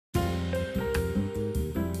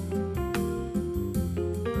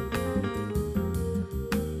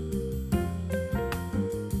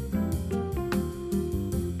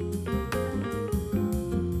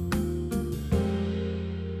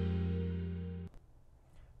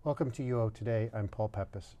Welcome to UO Today. I'm Paul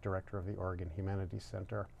Peppis, Director of the Oregon Humanities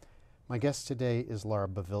Center. My guest today is Lara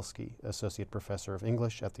Bovilsky, Associate Professor of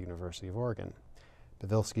English at the University of Oregon.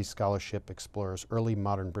 Bovilsky's scholarship explores early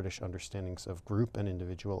modern British understandings of group and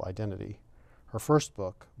individual identity. Her first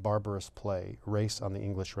book, Barbarous Play, Race on the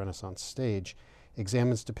English Renaissance Stage,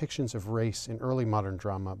 examines depictions of race in early modern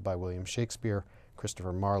drama by William Shakespeare,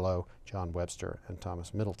 Christopher Marlowe, John Webster, and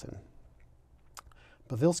Thomas Middleton.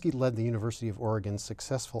 Bovilsky led the University of Oregon's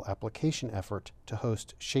successful application effort to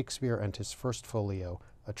host Shakespeare and His First Folio,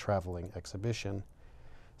 a traveling exhibition.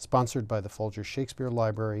 Sponsored by the Folger Shakespeare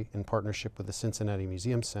Library in partnership with the Cincinnati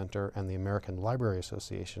Museum Center and the American Library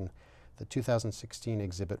Association, the 2016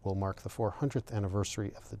 exhibit will mark the 400th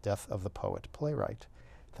anniversary of the death of the poet playwright.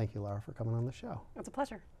 Thank you, Lara, for coming on the show. It's a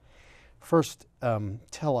pleasure. First,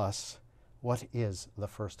 tell us, what is the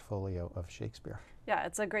First Folio of Shakespeare? Yeah,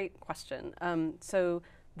 it's a great question. So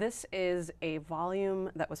this is a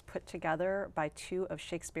volume that was put together by two of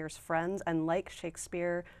Shakespeare's friends and, like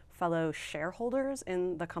Shakespeare, fellow shareholders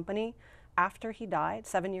in the company after he died,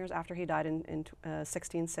 7 years after he died in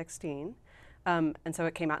 1616. And so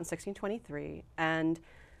it came out in 1623. And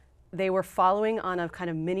they were following on a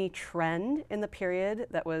kind of mini trend in the period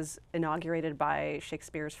that was inaugurated by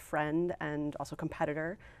Shakespeare's friend and also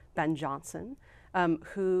competitor, Ben Jonson,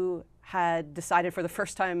 who had decided for the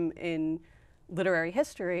first time in literary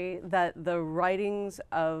history that the writings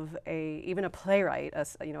of even a playwright,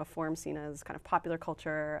 a form seen as kind of popular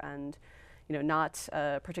culture and not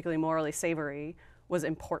particularly morally savory, was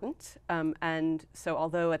important. And so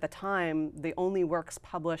although at the time the only works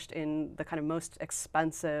published in the kind of most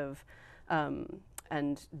expensive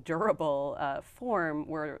and durable form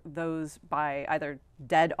were those by either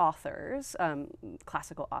dead authors,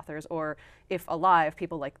 classical authors, or if alive,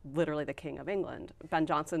 people like literally the King of England. Ben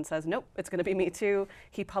Jonson says, nope, it's going to be me too.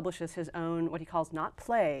 He publishes his own, what he calls not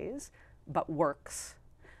plays, but works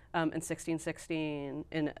in 1616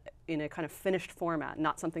 in a kind of finished format,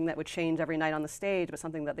 not something that would change every night on the stage, but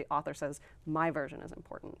something that the author says, my version is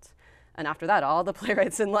important. And after that, all the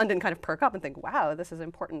playwrights in London kind of perk up and think, wow, this is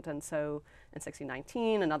important. And so in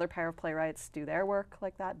 1619, another pair of playwrights do their work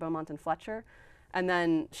like that, Beaumont and Fletcher. And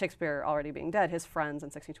then Shakespeare already being dead, his friends in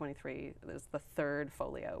 1623 is the third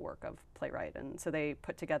folio work of playwright. And so they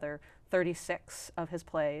put together 36 of his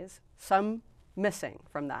plays, some missing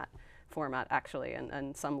from that format actually,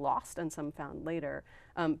 and some lost and some found later.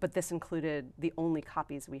 But this included the only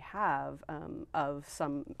copies we have of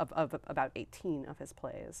about 18 of his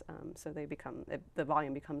plays. So the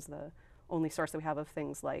volume becomes the only source that we have of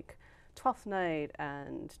things like Twelfth Night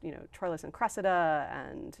and Troilus and Cressida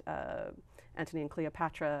and Antony and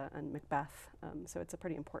Cleopatra and Macbeth. So it's a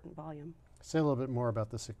pretty important volume. Say a little bit more about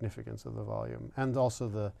the significance of the volume and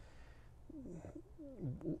also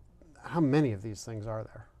how many of these things are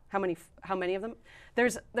there? How many of them?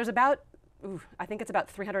 There's about, I think it's about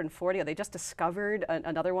 340. They just discovered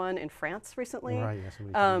another one in France recently. Right, yes,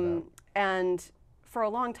 somebody told me about. And for a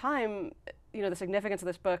long time, the significance of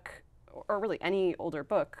this book, or really any older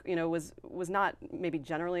book, was not maybe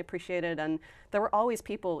generally appreciated. And there were always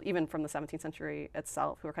people, even from the 17th century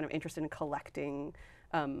itself, who were kind of interested in collecting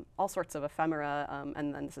all sorts of ephemera.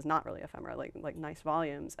 And then this is not really ephemera, like nice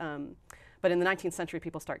volumes. But in the 19th century,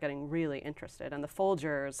 people start getting really interested. And the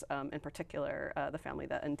Folgers, in particular, the family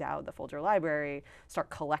that endowed the Folger Library, start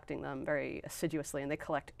collecting them very assiduously. And they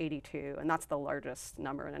collect 82. And that's the largest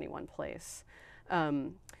number in any one place.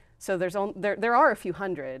 So there are a few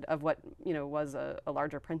hundred of what was a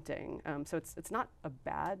larger printing. So it's not a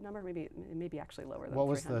bad number. Maybe it may be actually lower than 300. What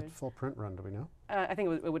was the full print run? Do we know? I think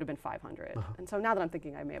it would have been 500. And so now that I'm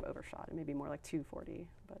thinking, I may have overshot. It may be more like 240.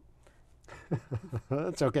 But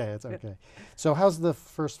It's okay, it's okay. So how's the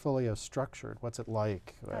First Folio structured? What's it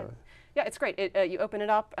like? Yeah, it's great. You open it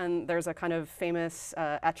up and there's a kind of famous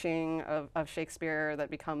etching of Shakespeare that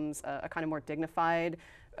becomes a kind of more dignified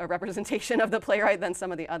representation of the playwright than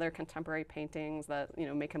some of the other contemporary paintings that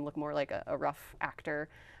make him look more like a rough actor.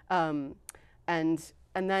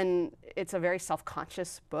 And then it's a very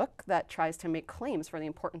self-conscious book that tries to make claims for the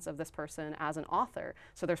importance of this person as an author.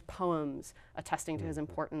 So there's poems attesting to his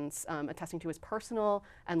importance, attesting to his personal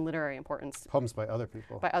and literary importance. Poems by other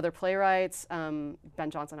people. By other playwrights. Ben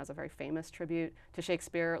Jonson has a very famous tribute to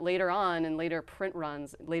Shakespeare. Later on, in later print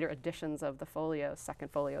runs, later editions of the folio,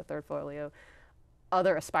 second folio, third folio,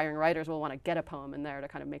 other aspiring writers will want to get a poem in there to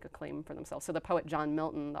kind of make a claim for themselves. So the poet John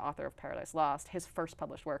Milton, the author of Paradise Lost, his first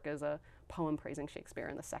published work is a poem praising Shakespeare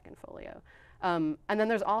in the second folio. And then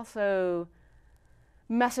there's also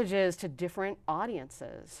messages to different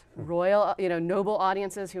audiences, royal, noble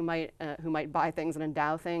audiences who might buy things and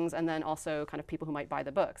endow things, and then also kind of people who might buy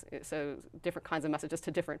the books. So different kinds of messages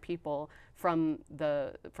to different people from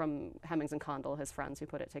Hemmings and Condell, his friends who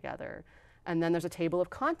put it together. And then there's a table of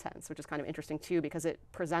contents, which is kind of interesting too, because it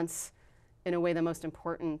presents in a way the most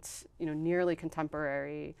important, nearly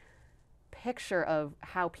contemporary picture of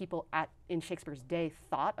how people in Shakespeare's day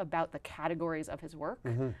thought about the categories of his work.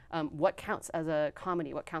 What counts as a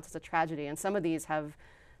comedy, what counts as a tragedy, and some of these have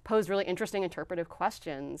posed really interesting interpretive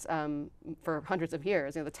questions for hundreds of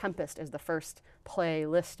years. The Tempest is the first play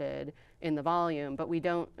listed in the volume, but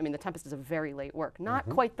The Tempest is a very late work, not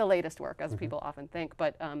quite the latest work as people often think,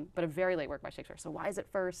 but a very late work by Shakespeare. So why is it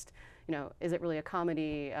first? Is it really a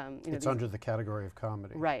comedy? It's under the category of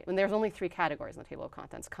comedy. Right, and there's only 3 categories in the table of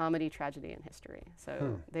contents: comedy, tragedy, and history.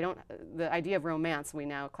 So the idea of romance, we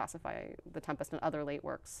now classify The Tempest and other late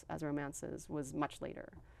works as romances, was much later.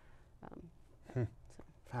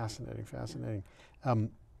 Fascinating, fascinating.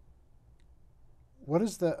 What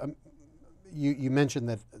is the, you mentioned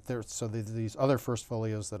that there's these other first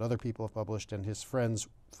folios that other people have published, and his friends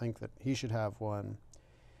think that he should have one.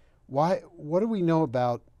 What do we know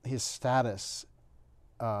about his status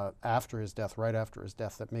after his death, right after his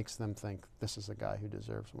death, that makes them think this is a guy who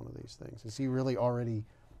deserves one of these things? Is he really already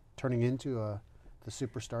turning into the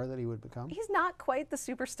superstar that he would become? He's not quite the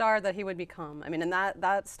superstar that he would become. And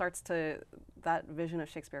that vision of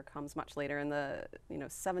Shakespeare comes much later in the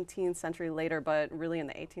 17th century later, but really in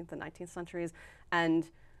the 18th and 19th centuries, and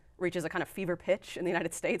reaches a kind of fever pitch in the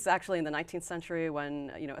United States actually in the 19th century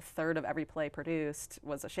when a third of every play produced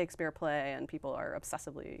was a Shakespeare play, and people are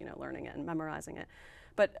obsessively learning it and memorizing it.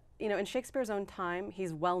 But in Shakespeare's own time,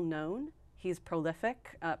 he's well known. He's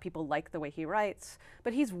prolific. People like the way he writes,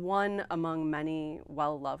 but he's one among many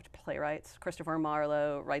well-loved playwrights. Christopher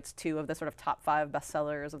Marlowe writes 2 of the sort of top 5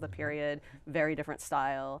 bestsellers of the period, very different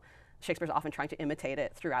style. Shakespeare's often trying to imitate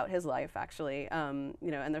it throughout his life, actually. And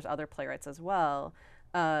there's other playwrights as well.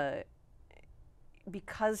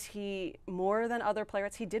 Because he, more than other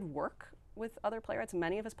playwrights, he did work with other playwrights.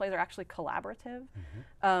 Many of his plays are actually collaborative.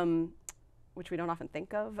 Which we don't often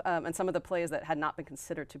think of, and some of the plays that had not been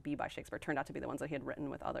considered to be by Shakespeare turned out to be the ones that he had written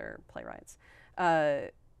with other playwrights.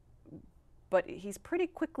 But he's pretty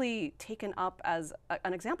quickly taken up as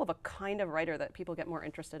an example of a kind of writer that people get more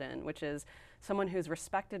interested in, which is someone who's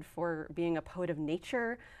respected for being a poet of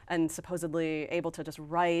nature and supposedly able to just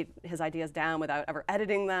write his ideas down without ever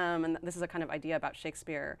editing them. And this is a kind of idea about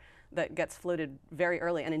Shakespeare that gets floated very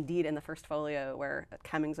early, and indeed in the first folio, where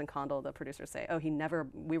Hemmings and Condell, the producers, say,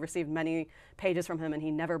 we received many pages from him and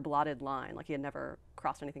he never blotted line, like he had never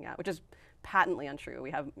crossed anything out, which is patently untrue.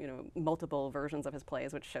 We have multiple versions of his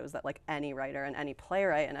plays, which shows that like any writer and any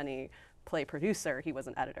playwright and any play producer, he was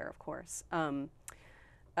an editor, of course. And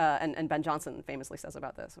Ben Jonson famously says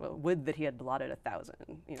about this, well, would that he had blotted 1,000,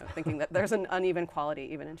 thinking that there's an uneven quality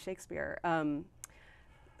even in Shakespeare.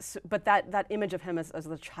 But that image of him as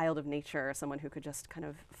the child of nature, someone who could just kind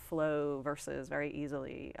of flow verses very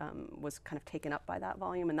easily, was kind of taken up by that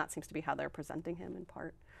volume, and that seems to be how they're presenting him in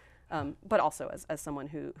part. But also as someone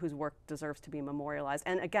whose work deserves to be memorialized,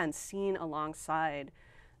 and again, seen alongside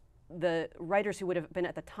the writers who would have been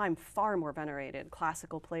at the time far more venerated,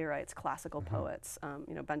 classical playwrights, classical poets.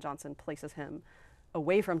 Ben Jonson places him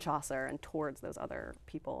away from Chaucer and towards those other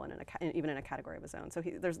people, and even in a category of his own. So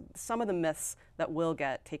there's some of the myths that will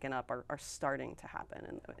get taken up are starting to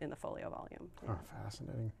happen in the folio volume. Oh,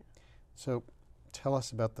 fascinating. So tell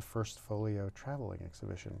us about the first folio traveling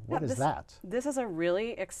exhibition. What is that? This is a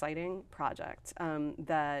really exciting project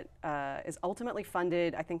that is ultimately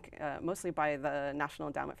funded, I think, mostly by the National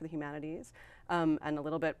Endowment for the Humanities, and a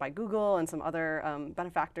little bit by Google and some other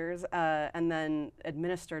benefactors, and then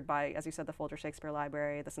administered by, as you said, the Folger Shakespeare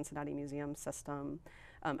Library, the Cincinnati Museum System,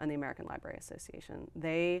 and the American Library Association.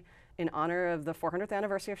 They, in honor of the 400th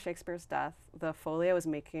anniversary of Shakespeare's death, the Folio is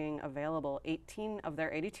making available 18 of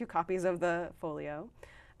their 82 copies of the Folio.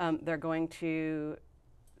 They're going to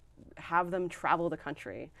have them travel the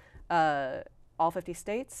country. All 50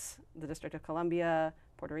 states, the District of Columbia,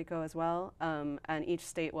 Puerto Rico as well, and each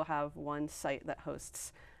state will have one site that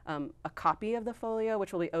hosts a copy of the Folio,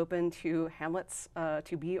 which will be open to Hamlet's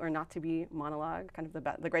to be or not to be monologue, kind of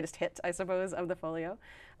the greatest hit, I suppose, of the Folio.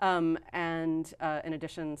 And in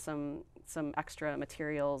addition, some extra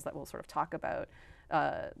materials that we'll sort of talk about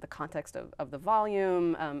the context of the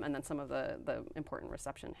volume, and then some of the important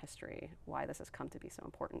reception history, why this has come to be so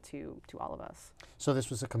important to all of us. So this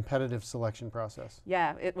was a competitive selection process?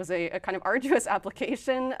 Yeah, it was a kind of arduous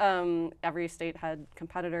application. Every state had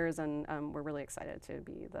competitors, and we're really excited to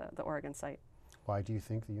be the Oregon site. why do you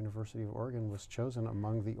think the University of Oregon was chosen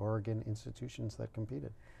among the Oregon institutions that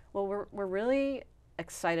competed? Well, we're really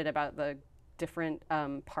excited about the different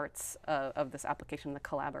parts of this application, the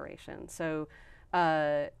collaboration. So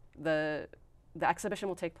the exhibition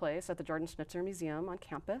will take place at the Jordan Schnitzer Museum on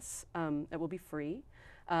campus. It will be free.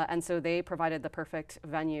 And so they provided the perfect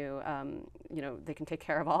venue. They can take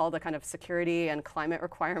care of all the kind of security and climate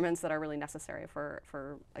requirements that are really necessary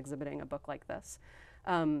for exhibiting a book like this.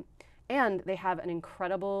 And they have an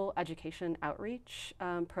incredible education outreach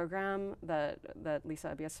program that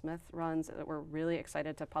Lisa Abia-Smith runs that we're really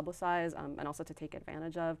excited to publicize and also to take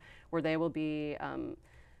advantage of, where they will be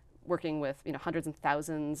working with hundreds and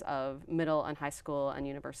thousands of middle and high school and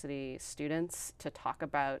university students to talk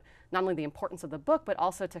about not only the importance of the book, but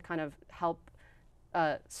also to kind of help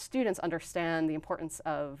students understand the importance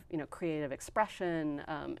of creative expression,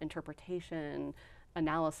 interpretation,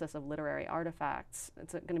 analysis of literary artifacts.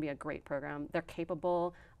 It's going to be a great program. They're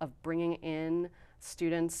capable of bringing in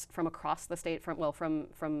students from across the state,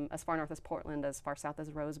 from as far north as Portland, as far south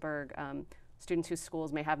as Roseburg, students whose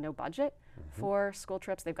schools may have no budget for school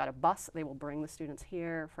trips. They've got a bus. They will bring the students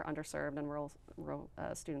here for underserved and rural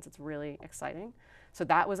students. It's really exciting. So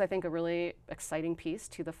that was, I think, a really exciting piece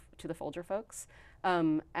to the Folger folks.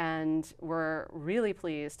 And we're really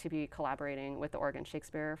pleased to be collaborating with the Oregon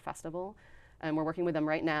Shakespeare Festival. And we're working with them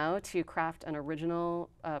right now to craft an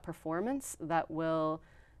original performance that will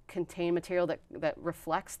contain material that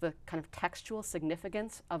reflects the kind of textual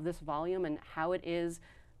significance of this volume and how it is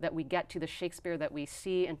that we get to the Shakespeare that we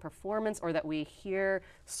see in performance or that we hear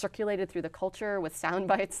circulated through the culture with sound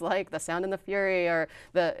bites like The Sound and the Fury or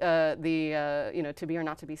the To Be or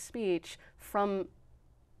Not to Be speech from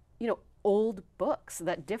old books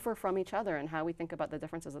that differ from each other and how we think about the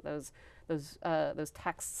differences that those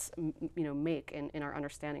texts make in our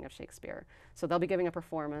understanding of Shakespeare. So they'll be giving a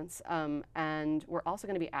performance, and we're also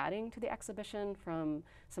going to be adding to the exhibition from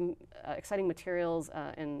some exciting materials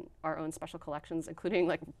in our own special collections,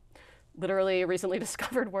 including literally recently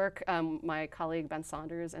discovered work. My colleague Ben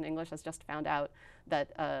Saunders in English has just found out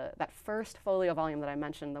that that first folio volume that I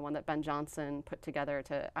mentioned, the one that Ben Johnson put together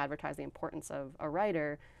to advertise the importance of a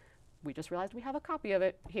writer, we just realized we have a copy of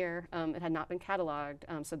it here. It had not been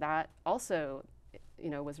cataloged, so that also,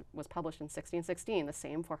 was published in 1616, the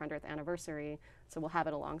same 400th anniversary. So we'll have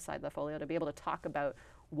it alongside the folio to be able to talk about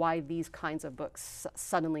why these kinds of books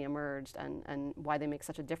suddenly emerged and why they make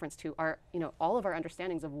such a difference to our, all of our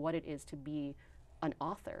understandings of what it is to be an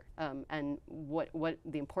author and what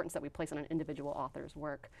the importance that we place on an individual author's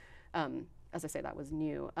work. As I say, that was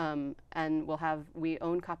new, and we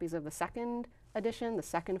own copies of the second edition, the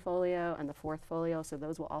second folio, and the fourth folio, so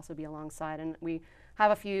those will also be alongside. And we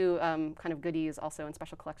have a few kind of goodies also in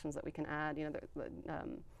special collections that we can add. The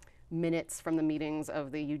minutes from the meetings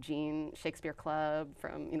of the Eugene Shakespeare Club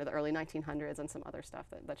from the early 1900s and some other stuff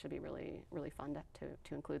that should be really, really fun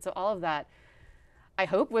to include. So all of that, I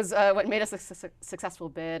hope, was what made us a successful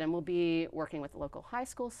bid, and we'll be working with local high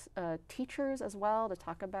school teachers as well to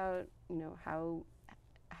talk about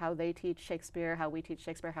how they teach Shakespeare, how we teach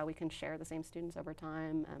Shakespeare, how we can share the same students over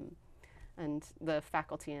time. And the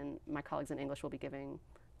faculty and my colleagues in English will be giving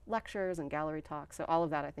lectures and gallery talks. So all of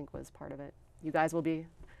that, I think, was part of it. You guys will be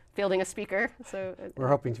fielding a speaker. So we're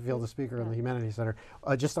hoping to field a speaker in the Humanities Center.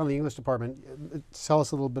 Just on the English department, tell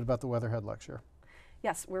us a little bit about the Weatherhead lecture.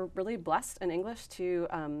 Yes, we're really blessed in English to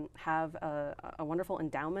have a wonderful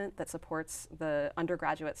endowment that supports the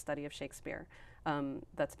undergraduate study of Shakespeare.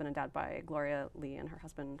 That's been endowed by Gloria Lee and her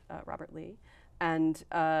husband, Robert Lee. And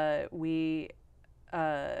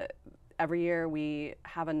every year we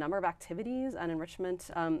have a number of activities and enrichment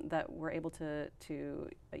that we're able to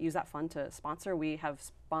use that fund to sponsor. We have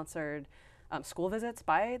sponsored school visits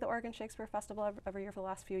by the Oregon Shakespeare Festival every year for the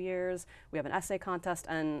last few years. We have an essay contest,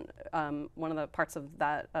 and one of the parts of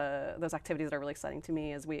that those activities that are really exciting to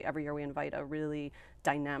me is every year we invite a really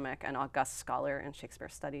dynamic and august scholar in Shakespeare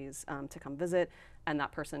studies to come visit, and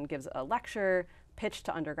that person gives a lecture, pitched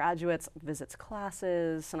to undergraduates, visits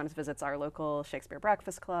classes, sometimes visits our local Shakespeare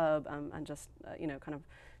Breakfast Club, and just kind of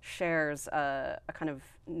shares a kind of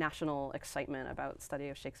national excitement about study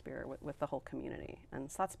of Shakespeare with the whole community. And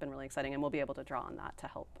so that's been really exciting, and we'll be able to draw on that to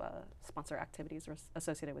help sponsor activities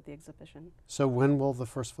associated with the exhibition. So when will the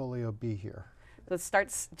first folio be here? So it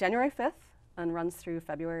starts January 5th and runs through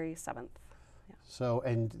February 7th. Yeah. So,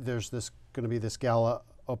 and there's going to be this gala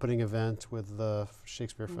opening event with the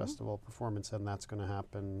Shakespeare Festival performance, and that's going to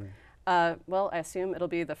happen? Well, I assume it'll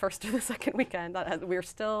be the first or the second weekend. We're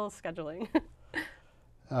still scheduling.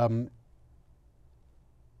 How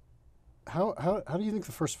do you think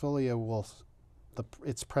the first folio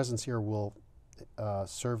its presence here will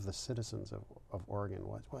serve the citizens of Oregon?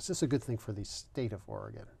 Was this a good thing for the state of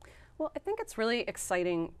Oregon? Well, I think it's really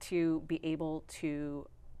exciting to be able to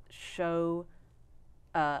show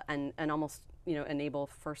and almost enable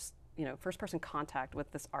first person contact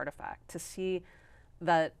with this artifact, to see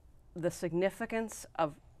that the significance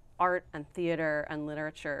of art and theater and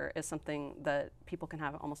literature is something that people can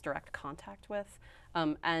have almost direct contact with,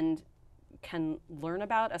 and can learn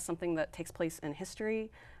about as something that takes place in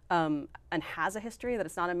history, and has a history, that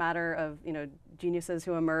it's not a matter of geniuses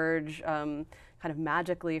who emerge kind of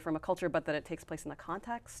magically from a culture, but that it takes place in the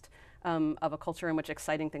context of a culture in which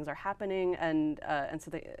exciting things are happening, and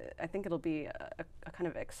so I think it'll be a kind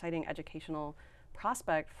of exciting educational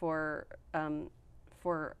prospect for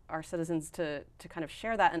our citizens to kind of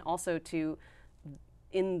share that, and also to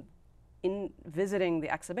in visiting the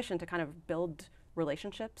exhibition to kind of build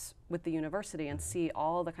relationships with the university and see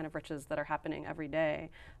all the kind of riches that are happening every day,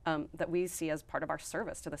 that we see as part of our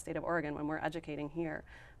service to the state of Oregon when we're educating here.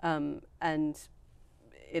 And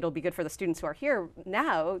it'll be good for the students who are here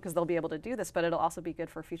now because they'll be able to do this, but it'll also be good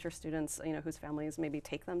for future students, whose families maybe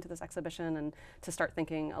take them to this exhibition, and to start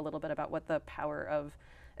thinking a little bit about what the power of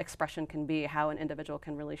expression can be, how an individual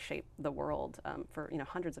can really shape the world for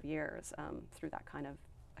hundreds of years through that kind of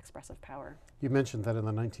expressive power. You mentioned that in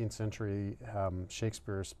the 19th century,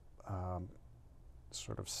 Shakespeare's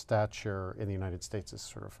sort of stature in the United States is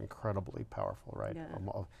sort of incredibly powerful, right?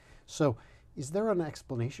 Yeah. So, is there an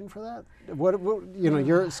explanation for that? What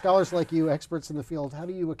you're scholars like you, experts in the field. How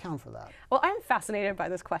do you account for that? Well, I'm fascinated by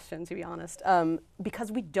this question, to be honest,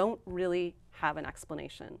 because we don't really have an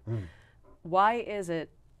explanation. Why is it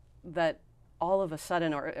that all of a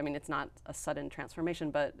sudden, it's not a sudden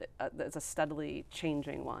transformation, but it's a steadily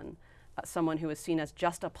changing one. Someone who is seen as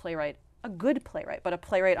just a playwright, a good playwright, but a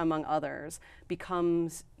playwright among others,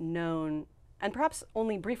 becomes known, and perhaps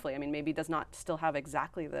only briefly, maybe does not still have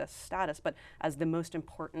exactly this status, but as the most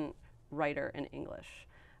important writer in English.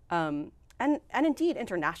 And indeed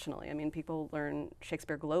internationally. People learn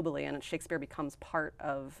Shakespeare globally, and Shakespeare becomes part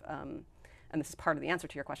of and this is part of the answer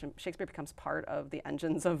to your question, Shakespeare becomes part of the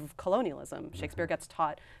engines of colonialism. Mm-hmm. Shakespeare gets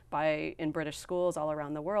taught in British schools all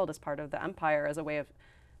around the world as part of the empire, as a way of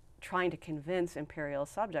trying to convince imperial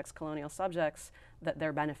subjects, colonial subjects, that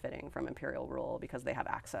they're benefiting from imperial rule because they have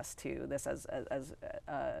access to this, as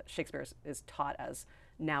Shakespeare is taught as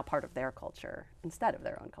now part of their culture instead of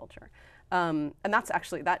their own culture. And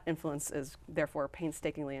that influence is therefore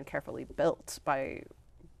painstakingly and carefully built by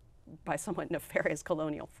somewhat nefarious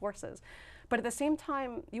colonial forces. But at the same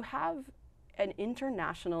time, you have an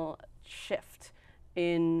international shift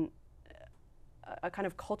in a kind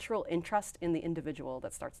of cultural interest in the individual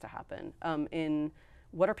that starts to happen, in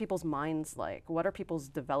what are people's minds like, what are people's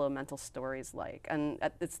developmental stories like. And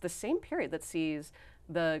it's the same period that sees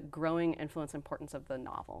the growing influence and importance of the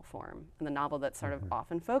novel form, and the novel that sort of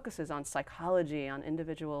often focuses on psychology, on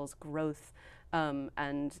individuals' growth,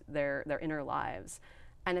 and their inner lives.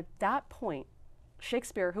 And at that point,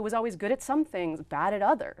 Shakespeare, who was always good at some things, bad at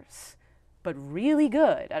others, but really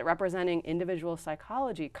good at representing individual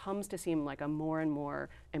psychology, comes to seem like a more and more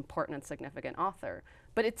important and significant author.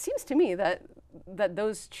 But it seems to me that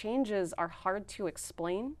those changes are hard to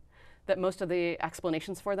explain, that most of the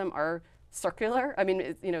explanations for them are circular.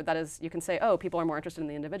 That is, you can say, oh, people are more interested in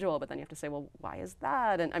the individual, but then you have to say, well, why is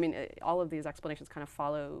that? And all of these explanations kind of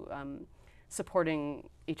follow supporting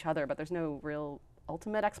each other, but there's no real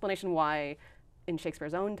ultimate explanation why in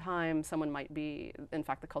Shakespeare's own time someone might be, in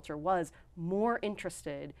fact the culture was, more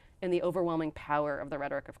interested in the overwhelming power of the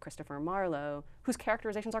rhetoric of Christopher Marlowe, whose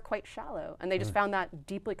characterizations are quite shallow, and they just found that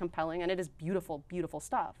deeply compelling, and it is beautiful, beautiful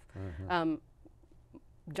stuff.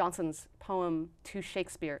 Johnson's poem to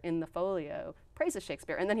Shakespeare in the Folio praises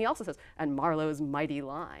Shakespeare, and then he also says, and Marlowe's mighty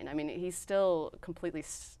line. He's still completely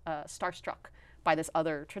starstruck by this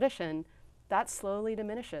other tradition. That slowly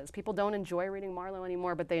diminishes. People don't enjoy reading Marlowe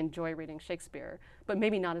anymore, but they enjoy reading Shakespeare, but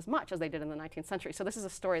maybe not as much as they did in the 19th century. So this is a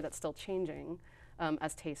story that's still changing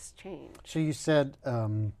as tastes change. So you said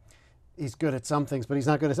he's good at some things, but he's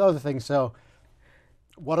not good at other things. So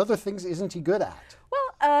what other things isn't he good at?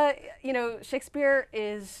 Well, Shakespeare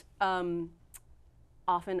is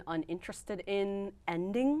often uninterested in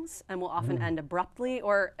endings and will often end abruptly,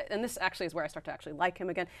 and this actually is where I start to actually like him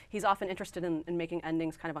again. He's often interested in making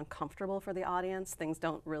endings kind of uncomfortable for the audience. Things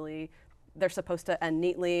don't really, they're supposed to end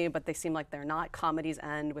neatly, but they seem like they're not. Comedies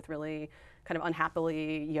end with really kind of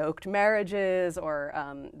unhappily yoked marriages, or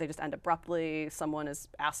they just end abruptly. Someone is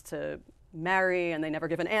asked to marry and they never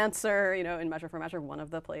give an answer, in Measure for Measure, one of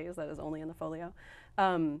the plays that is only in the Folio.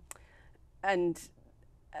 That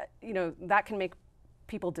can make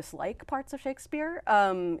people dislike parts of Shakespeare.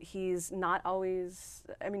 He's not always,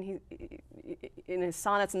 I mean, in his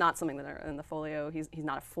sonnets, not something that are in the Folio, he's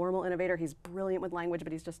not a formal innovator. He's brilliant with language,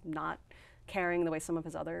 but he's just not carrying the way some of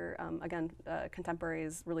his other,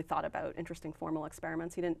 contemporaries really thought about interesting formal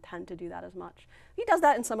experiments. He didn't tend to do that as much. He does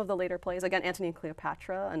that in some of the later plays. Again, Antony and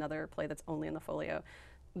Cleopatra, another play that's only in the Folio.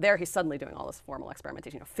 There he's suddenly doing all this formal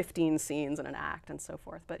experimentation, 15 scenes in an act and so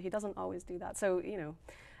forth, but he doesn't always do that. So,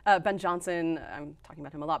 Ben Jonson, I'm talking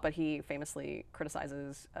about him a lot, but he famously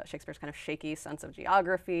criticizes Shakespeare's kind of shaky sense of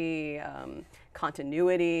geography,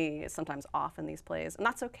 continuity is sometimes off in these plays, and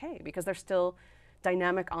that's okay because they're still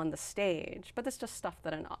dynamic on the stage, but it's just stuff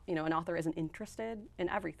that an author isn't interested in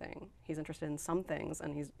everything. He's interested in some things,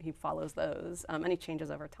 and he follows those, and he changes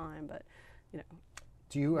over time. But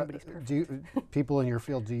nobody's perfect. People in your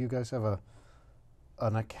field, do you guys have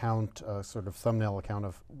an account, a sort of thumbnail account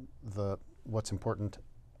of what's important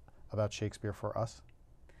about Shakespeare for us?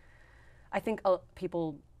 I think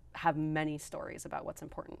people have many stories about what's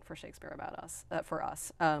important for Shakespeare for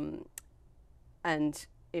us, and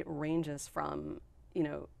it ranges from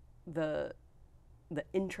the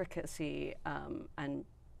intricacy and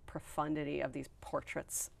profundity of these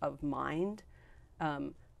portraits of mind,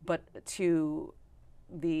 but to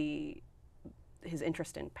his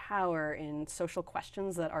interest in power, in social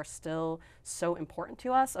questions that are still so important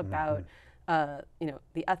to us about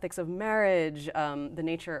the ethics of marriage, the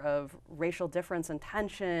nature of racial difference and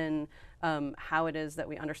tension, how it is that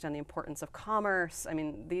we understand the importance of commerce. I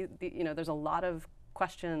mean, there's a lot of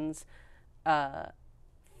questions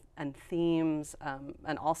and themes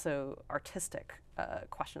and also artistic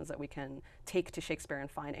questions that we can take to Shakespeare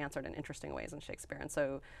and find answered in interesting ways in Shakespeare. And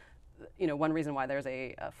so, one reason why there's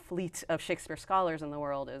a fleet of Shakespeare scholars in the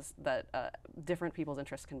world is that different people's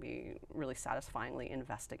interests can be really satisfyingly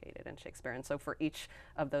investigated in Shakespeare. And so for each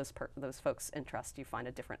of those folks' interests, you find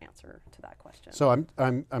a different answer to that question. So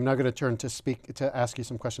I'm now going to turn to ask you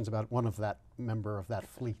some questions about one of that member of that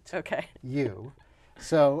fleet. Okay. You.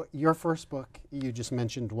 So your first book, you just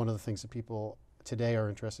mentioned one of the things that people today are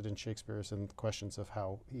interested in Shakespeare is in questions of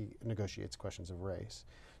how he negotiates questions of race.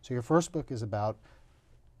 So your first book is about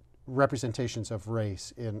representations of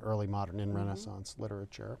race in early modern, in Renaissance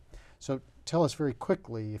literature. So tell us very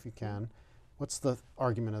quickly, if you can, what's the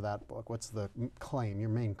argument of that book? What's the claim, your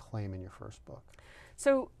main claim in your first book?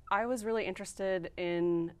 So I was really interested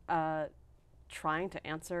in trying to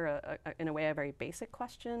answer, in a way, a very basic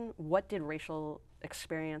question. What did racial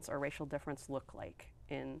experience or racial difference look like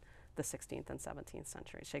in the 16th and 17th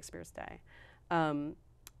century, Shakespeare's day?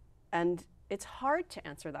 And it's hard to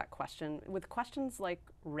answer that question. With questions like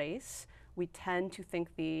race, we tend to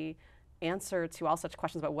think the answer to all such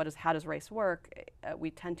questions about how does race work,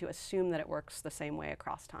 we tend to assume that it works the same way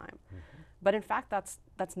across time. But in fact,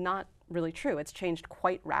 that's not really true. It's changed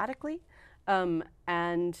quite radically.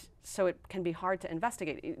 And so it can be hard to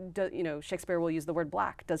investigate. Shakespeare will use the word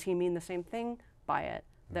black. Does he mean the same thing by it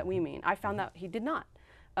that we mean? I found that he did not.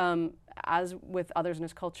 As with others in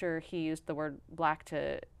his culture, he used the word black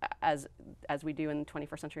as we do in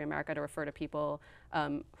 21st century America, to refer to people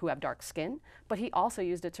who have dark skin. But he also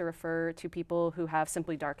used it to refer to people who have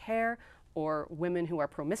simply dark hair, or women who are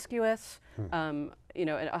promiscuous,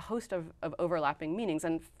 a host of overlapping meanings.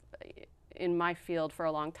 And in my field for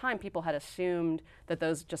a long time, people had assumed that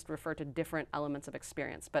those just refer to different elements of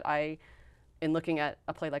experience. But in looking at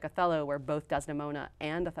a play like Othello, where both Desdemona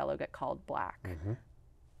and Othello get called black,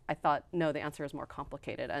 I thought, no, the answer is more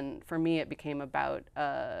complicated. And for me, it became about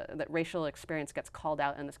that racial experience gets called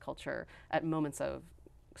out in this culture at moments of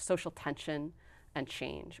social tension and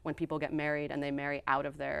change. When people get married and they marry out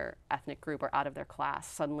of their ethnic group or out of their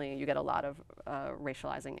class, suddenly you get a lot of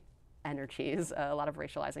racializing energies, a lot of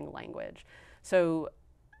racializing language. So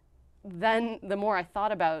then the more I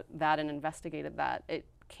thought about that and investigated that, it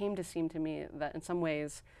came to seem to me that in some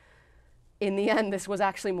ways, in the end, this was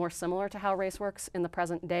actually more similar to how race works in the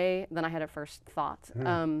present day than I had at first thought.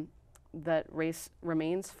 That race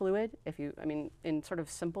remains fluid. In sort of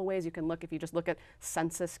simple ways, you can if you just look at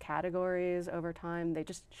census categories over time, they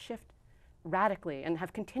just shift radically and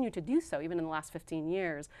have continued to do so even in the last 15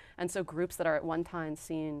 years. And so groups that are at one time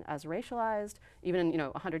seen as racialized, even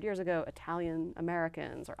 100 years ago, Italian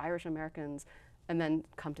Americans or Irish Americans, and then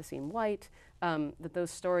come to seem white, that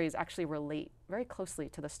those stories actually relate very closely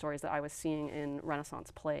to the stories that I was seeing in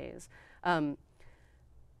Renaissance plays.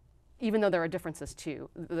 even though there are differences too,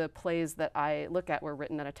 the plays that I look at were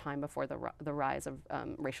written at a time before the rise of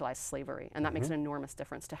racialized slavery, and that makes an enormous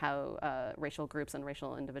difference to how racial groups and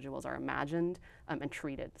racial individuals are imagined and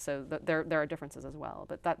treated. So there are differences as well,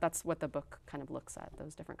 but that's what the book kind of looks at,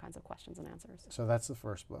 those different kinds of questions and answers. So that's the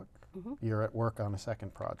first book. You're at work on a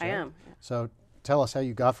second project. I am. Yeah. So tell us how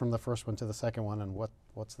you got from the first one to the second one, and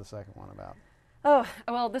what's the second one about? Oh,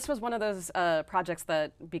 well, this was one of those projects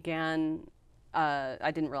that began.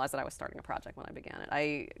 I didn't realize that I was starting a project when I began it.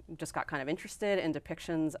 I just got kind of interested in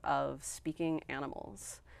depictions of speaking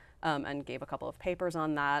animals and gave a couple of papers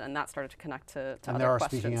on that, and that started to connect to other questions. And there are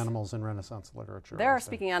speaking animals in Renaissance literature. There are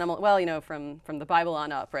speaking animals, well, you know, from the Bible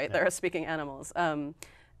on up, right? Yeah. There are speaking animals.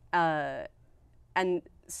 And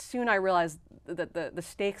soon I realized that the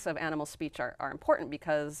stakes of animal speech are important,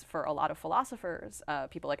 because for a lot of philosophers,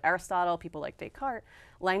 people like Aristotle, people like Descartes,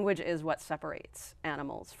 language is what separates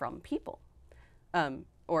animals from people.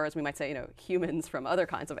 Or as we might say, you know, humans from other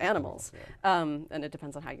kinds of animals. Yeah. And it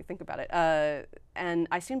depends on how you think about it. And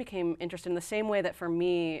I soon became interested in the same way that for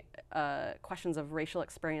me, questions of racial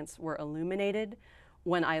experience were illuminated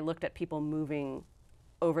when I looked at people moving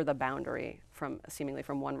over the boundary seemingly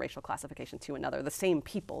from one racial classification to another, the same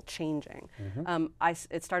people changing.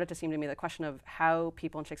 It started to seem to me the question of how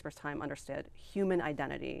people in Shakespeare's time understood human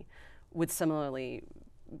identity would similarly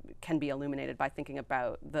can be illuminated by thinking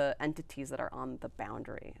about the entities that are on the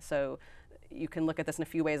boundary. So you can look at this in a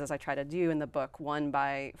few ways, as I try to do in the book. One,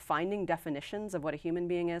 by finding definitions of what a human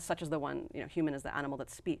being is, such as the one, you know, human is the animal that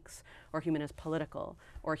speaks, or human is political,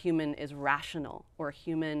 or human is rational, or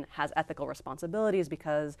human has ethical responsibilities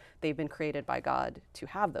because they've been created by God to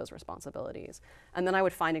have those responsibilities. And then I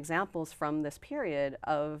would find examples from this period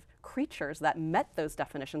of creatures that met those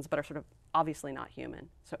definitions but are sort of obviously not human.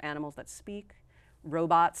 So animals that speak,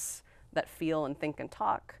 robots that feel and think and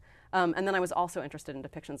talk. And then I was also interested in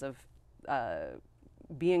depictions of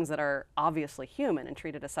beings that are obviously human and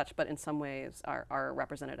treated as such, but in some ways are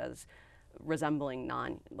represented as resembling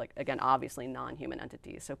obviously non-human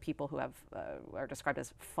entities. So people who have are described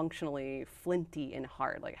as functionally flinty in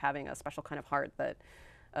heart, like having a special kind of heart that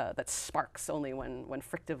sparks only when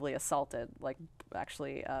frictively assaulted, like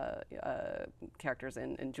actually characters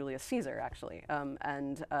in Julius Caesar, actually,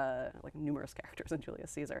 and like numerous characters in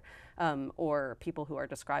Julius Caesar, or people who are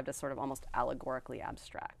described as sort of almost allegorically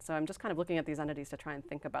abstract. So I'm just kind of looking at these entities to try and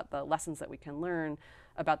think about the lessons that we can learn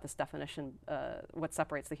about this definition, what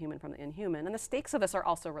separates the human from the inhuman. And the stakes of this are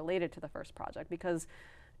also related to the first project, because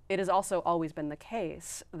it has also always been the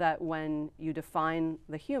case that when you define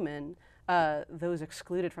the human, those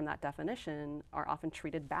excluded from that definition are often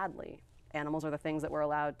treated badly. Animals are the things that we're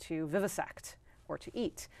allowed to vivisect or to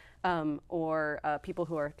eat, or people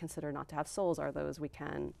who are considered not to have souls are those we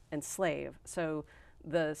can enslave. So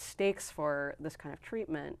the stakes for this kind of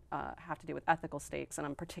treatment have to do with ethical stakes, and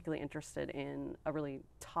I'm particularly interested in a really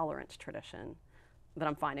tolerant tradition that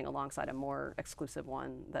I'm finding alongside a more exclusive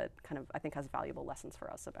one that kind of, I think, has valuable lessons for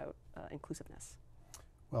us about inclusiveness.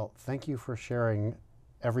 Well, thank you for sharing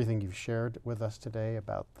everything you've shared with us today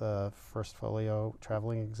about the first Folio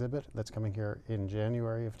traveling exhibit that's coming here in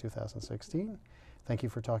January of 2016. Thank you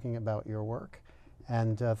for talking about your work,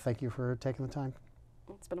 and thank you for taking the time.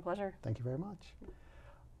 It's been a pleasure. Thank you very much.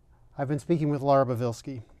 I've been speaking with Lara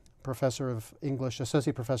Bovilsky, professor of English,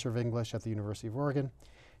 associate professor of English at the University of Oregon.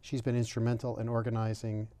 She's been instrumental in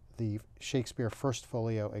organizing the Shakespeare First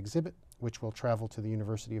Folio exhibit, which will travel to the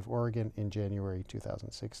University of Oregon in January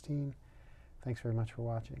 2016. Thanks very much for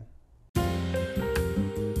watching.